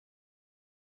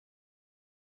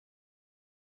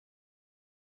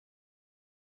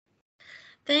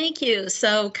Thank you.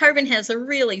 So Carbon has a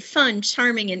really fun,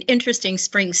 charming, and interesting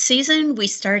spring season. We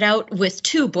start out with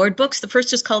 2 board books. The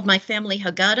first is called My Family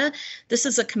Haggadah. This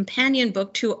is a companion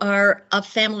book to our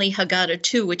Family Haggadah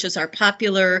 2, which is our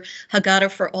popular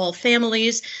Haggadah for all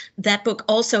families. That book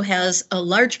also has a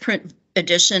large print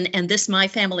edition, and this My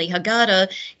Family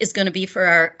Haggadah is going to be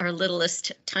for our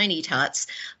littlest tiny tots.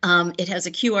 It has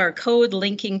a QR code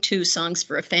linking to Songs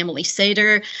for a Family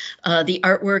Seder. The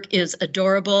artwork is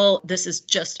adorable. This is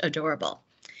just adorable.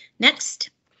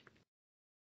 Next.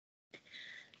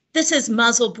 This is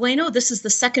Mazal Bueno. This is the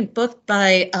second book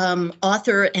by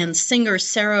author and singer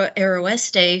Sarah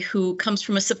Aroeste, who comes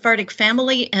from a Sephardic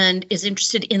family and is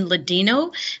interested in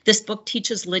Ladino. This book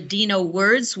teaches Ladino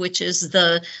words, which is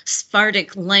the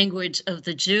Sephardic language of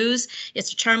the Jews.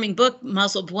 It's a charming book.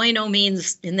 Mazal Bueno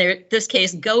means, in this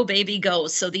case, go baby go.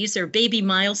 So these are baby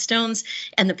milestones,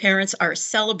 and the parents are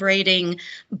celebrating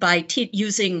by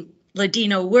using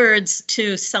Ladino words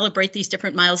to celebrate these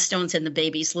different milestones in the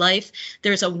baby's life.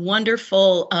 There's a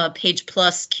wonderful Page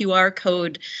Plus QR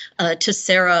code to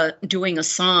Sarah doing a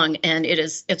song, and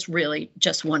it's really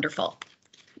just wonderful.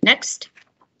 Next.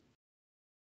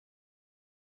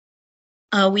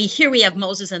 Here we have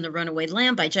Moses and the Runaway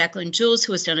Lamb by Jacqueline Jules,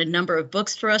 who has done a number of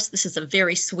books for us. This is a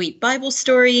very sweet Bible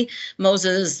story.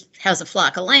 Moses has a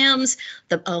flock of lambs.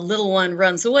 A little one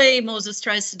runs away. Moses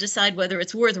tries to decide whether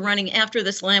it's worth running after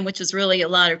this lamb, which is really a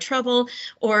lot of trouble,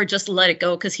 or just let it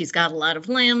go because he's got a lot of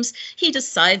lambs. He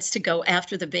decides to go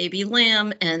after the baby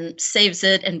lamb and saves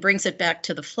it and brings it back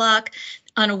to the flock,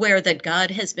 unaware that God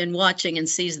has been watching and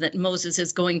sees that Moses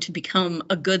is going to become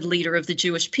a good leader of the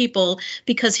Jewish people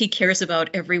because he cares about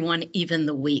everyone, even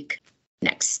the weak.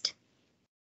 Next.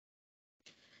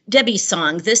 Debbie's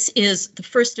Song. This is the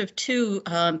first of 2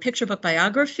 picture book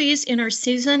biographies in our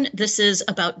season. This is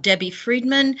about Debbie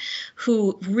Friedman,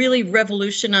 who really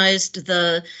revolutionized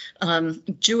the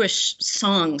Jewish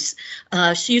songs.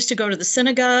 She used to go to the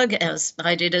synagogue, as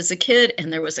I did as a kid,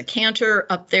 and there was a cantor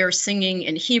up there singing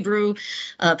in Hebrew.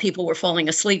 People were falling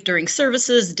asleep during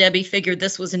services. Debbie figured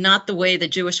this was not the way the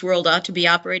Jewish world ought to be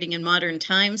operating in modern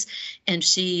times, and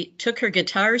she took her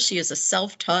guitar. She is a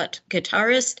self-taught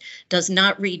guitarist, does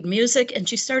not read music, and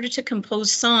she started to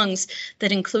compose songs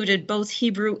that included both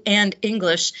Hebrew and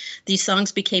English. These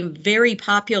songs became very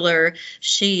popular.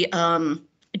 She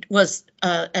was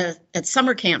at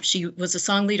summer camp. She was a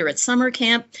song leader at summer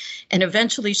camp, and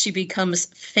eventually she becomes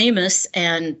famous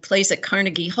and plays at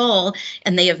Carnegie Hall,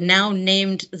 and they have now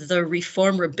named the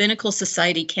Reform Rabbinical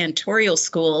Society Cantorial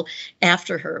School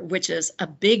after her, which is a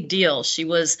big deal. She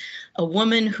was a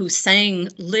woman who sang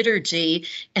liturgy,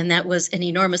 and that was an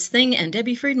enormous thing, and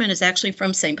Debbie Friedman is actually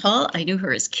from St. Paul. I knew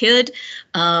her as a kid.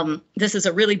 This is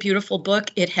a really beautiful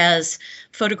book. It has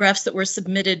photographs that were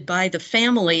submitted by the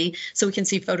family, so we can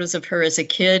see photos of her as a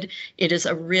kid. It is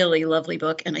a really lovely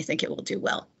book, and I think it will do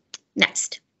well.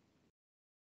 Next.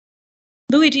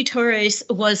 Luis de Torres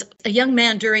was a young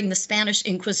man during the Spanish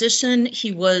Inquisition.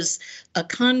 He was a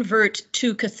convert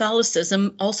to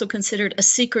Catholicism, also considered a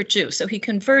secret Jew. So he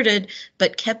converted,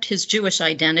 but kept his Jewish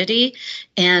identity.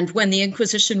 And when the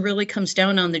Inquisition really comes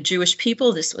down on the Jewish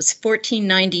people, this was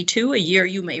 1492, a year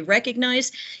you may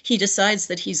recognize, he decides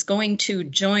that he's going to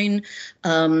join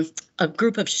a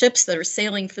group of ships that are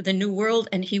sailing for the New World,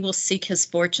 and he will seek his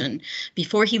fortune.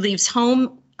 Before he leaves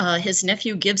home, his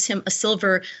nephew gives him a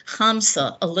silver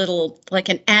hamsa, a little, like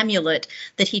an amulet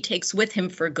that he takes with him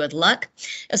for good luck.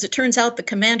 As it turns out, the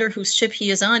commander whose ship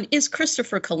he is on is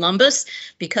Christopher Columbus.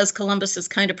 Because Columbus is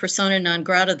kind of persona non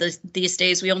grata these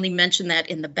days, we only mention that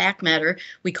in the back matter.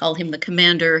 We call him the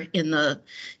commander in the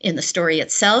story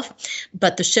itself.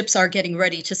 But the ships are getting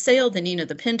ready to sail, the Nina,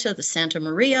 the Pinta, the Santa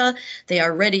Maria. They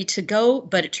are ready to go,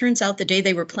 but it turns out the day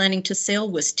they were planning to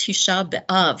sail was Tisha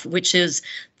B'Av, which is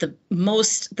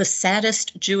the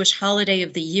saddest Jewish holiday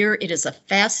of the year. It is a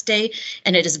fast day,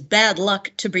 and it is bad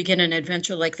luck to begin an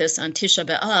adventure like this on Tisha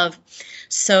B'Av.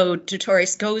 So de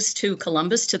Torres goes to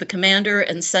Columbus, to the commander,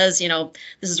 and says, you know,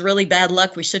 this is really bad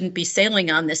luck. We shouldn't be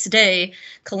sailing on this day.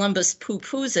 Columbus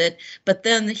poo-poos it, but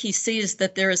then he sees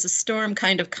that there is a storm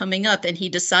kind of coming up, and he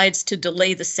decides to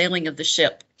delay the sailing of the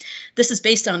ship. This is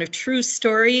based on a true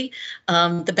story.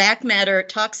 The back matter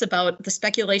talks about the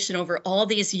speculation over all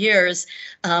these years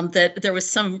that there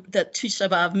was that Tisha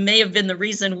B'Av may have been the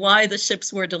reason why the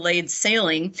ships were delayed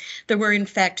sailing. There were, in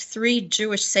fact, 3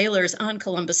 Jewish sailors on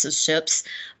Columbus's ships,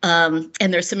 and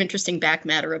there's some interesting back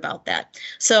matter about that.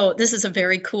 So this is a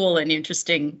very cool and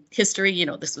interesting history. You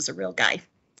know, this was a real guy.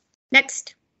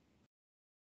 Next.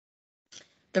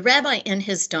 The Rabbi and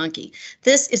His Donkey.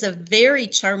 This is a very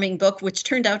charming book, which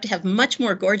turned out to have much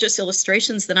more gorgeous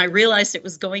illustrations than I realized it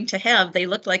was going to have. They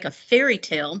look like a fairy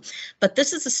tale, but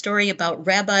this is a story about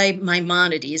Rabbi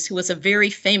Maimonides, who was a very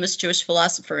famous Jewish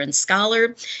philosopher and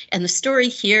scholar. And the story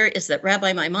here is that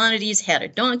Rabbi Maimonides had a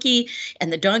donkey,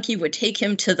 and the donkey would take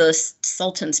him to the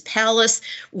Sultan's palace,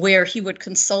 where he would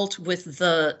consult with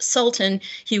the Sultan.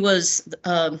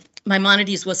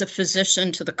 Maimonides was a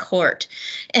physician to the court,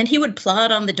 and he would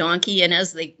plod on the donkey, and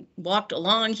as they walked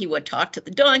along, he would talk to the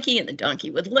donkey, and the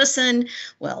donkey would listen.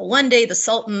 Well, one day the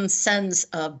Sultan sends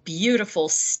a beautiful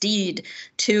steed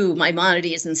to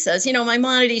Maimonides and says, you know,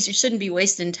 Maimonides, you shouldn't be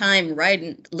wasting time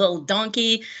riding a little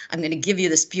donkey. I'm going to give you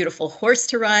this beautiful horse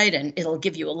to ride, and it'll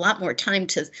give you a lot more time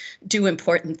to do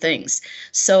important things.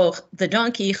 So the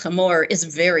donkey, Hamor, is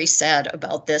very sad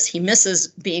about this. He misses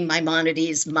being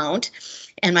Maimonides' mount.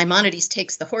 And Maimonides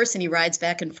takes the horse and he rides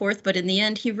back and forth. But in the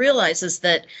end, he realizes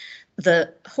that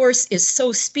the horse is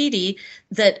so speedy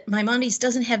that Maimonides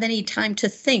doesn't have any time to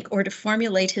think or to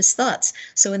formulate his thoughts.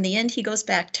 So in the end, he goes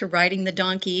back to riding the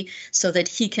donkey so that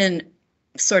he can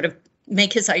sort of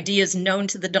make his ideas known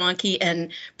to the donkey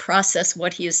and process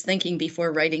what he is thinking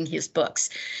before writing his books.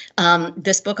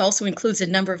 This book also includes a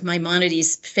number of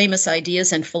Maimonides' famous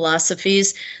ideas and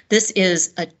philosophies. This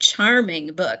is a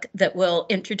charming book that will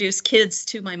introduce kids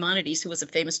to Maimonides, who was a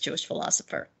famous Jewish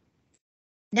philosopher.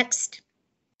 Next.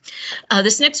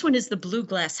 This next one is The Blue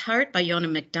Glass Heart by Yonah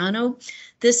McDonough.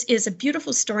 This is a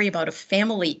beautiful story about a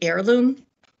family heirloom.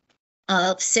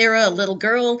 Sarah, a little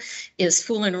girl, is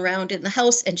fooling around in the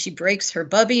house and she breaks her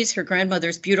bubbies, her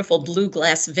grandmother's beautiful blue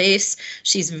glass vase.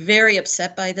 She's very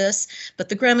upset by this, but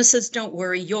the grandma says, don't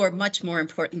worry, you're much more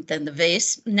important than the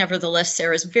vase. Nevertheless,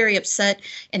 Sarah's very upset,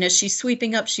 and as she's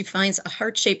sweeping up, she finds a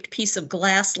heart-shaped piece of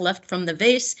glass left from the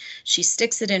vase. She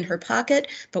sticks it in her pocket,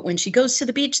 but when she goes to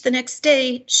the beach the next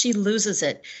day, she loses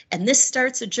it. And this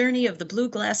starts a journey of the blue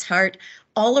glass heart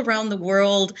all around the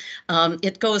world.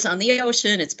 It goes on the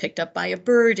ocean, it's picked up by a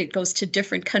bird, it goes to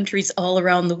different countries all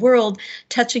around the world,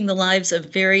 touching the lives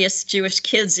of various Jewish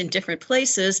kids in different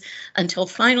places until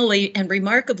finally and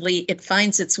remarkably it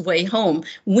finds its way home.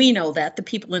 We know that, the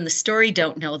people in the story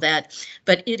don't know that,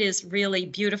 but it is really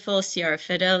beautiful. Ciara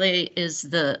Fedele is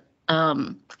the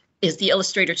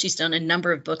illustrator. She's done a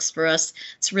number of books for us.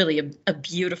 It's really a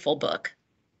beautiful book.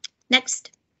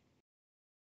 Next.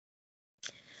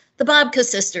 The Babka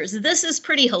Sisters. This is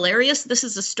pretty hilarious. This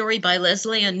is a story by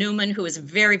Leslie Ann Newman, who is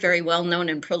very, very well known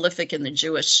and prolific in the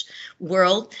Jewish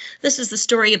world. This is the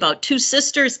story about two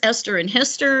sisters, Esther and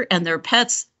Hester, and their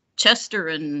pets, Chester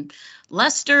and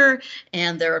Lester,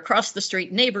 and their across the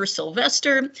street neighbor,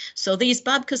 Sylvester. So these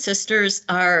Babka sisters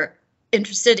are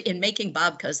interested in making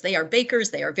babkas. They are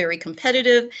bakers, they are very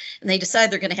competitive, and they decide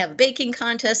they're going to have a baking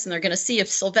contest, and they're going to see if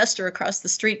Sylvester across the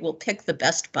street will pick the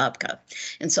best babka.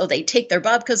 And so they take their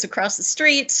babkas across the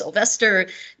street. Sylvester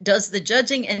does the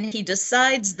judging, and he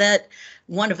decides that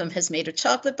one of them has made a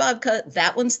chocolate babka.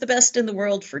 That one's the best in the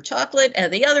world for chocolate,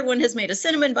 and the other one has made a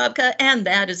cinnamon babka, and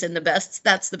that is in the best.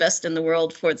 That's the best in the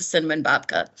world for the cinnamon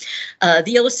babka.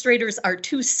 The illustrators are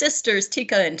two sisters,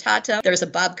 Tika and Tata. There's a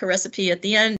babka recipe at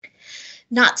the end.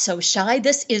 Not So Shy.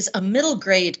 This is a middle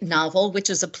grade novel, which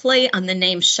is a play on the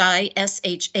name Shai,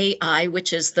 S-H-A-I,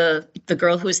 which is the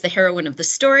girl who is the heroine of the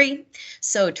story.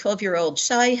 So 12-year-old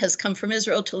Shai has come from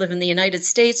Israel to live in the United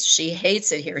States. She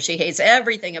hates it here. She hates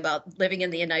everything about living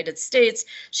in the United States.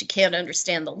 She can't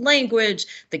understand the language.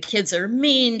 The kids are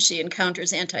mean. She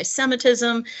encounters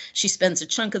anti-Semitism. She spends a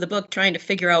chunk of the book trying to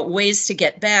figure out ways to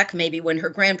get back. Maybe when her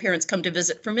grandparents come to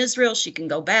visit from Israel, she can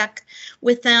go back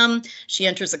with them. She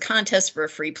enters a contest for a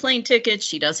free plane ticket.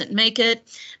 She doesn't make it.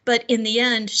 But in the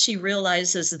end, she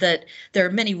realizes that there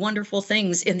are many wonderful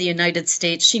things in the United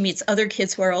States. She meets other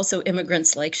kids who are also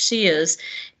immigrants like she is,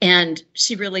 and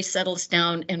she really settles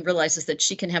down and realizes that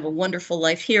she can have a wonderful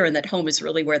life here and that home is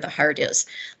really where the heart is.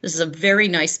 This is a very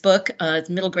nice book,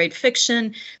 middle grade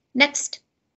fiction. Next.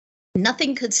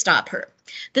 Nothing Could Stop Her.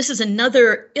 This is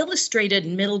another illustrated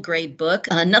middle grade book.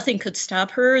 Nothing Could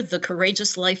Stop Her, The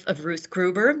Courageous Life of Ruth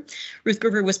Gruber. Ruth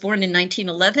Gruber was born in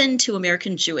 1911 to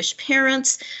American Jewish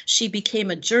parents. She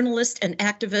became a journalist and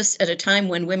activist at a time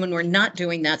when women were not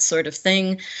doing that sort of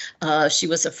thing. She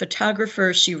was a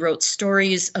photographer. She wrote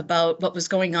stories about what was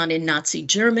going on in Nazi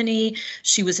Germany.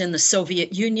 She was in the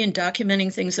Soviet Union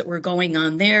documenting things that were going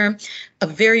on there. A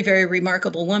very, very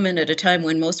remarkable woman at a time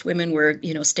when most women were,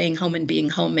 staying home and being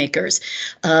homemakers.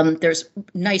 There's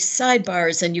nice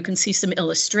sidebars, and you can see some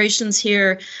illustrations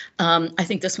here. I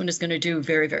think this one is going to do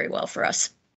very, very well for us.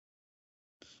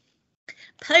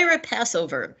 Pirate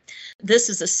Passover. This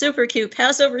is a super cute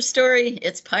Passover story.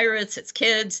 It's pirates, it's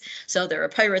kids. So there are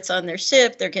pirates on their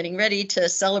ship. They're getting ready to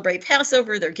celebrate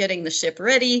Passover. They're getting the ship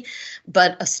ready.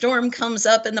 But a storm comes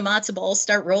up and the matzo balls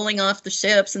start rolling off the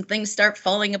ships and things start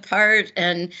falling apart.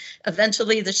 And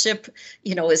eventually the ship,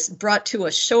 is brought to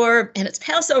a shore, and it's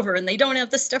Passover and they don't have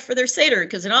the stuff for their Seder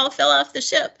because it all fell off the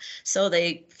ship. So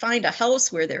they find a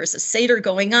house where there's a Seder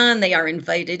going on. They are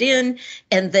invited in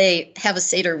and they have a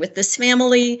Seder with this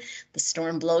family. The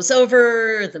storm blows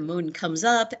over, the moon comes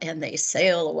up, and they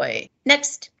sail away.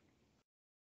 Next.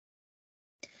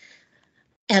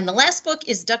 And the last book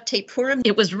is Duct Tape Purim.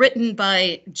 It was written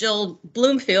by Jill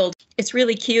Bloomfield. It's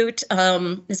really cute.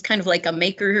 It's kind of like a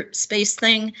maker space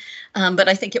thing, but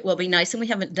I think it will be nice. And we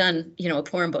haven't done, a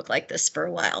Purim book like this for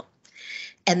a while.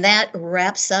 And that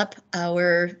wraps up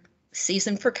our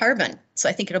season for Carbon. So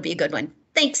I think it'll be a good one.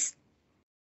 Thanks.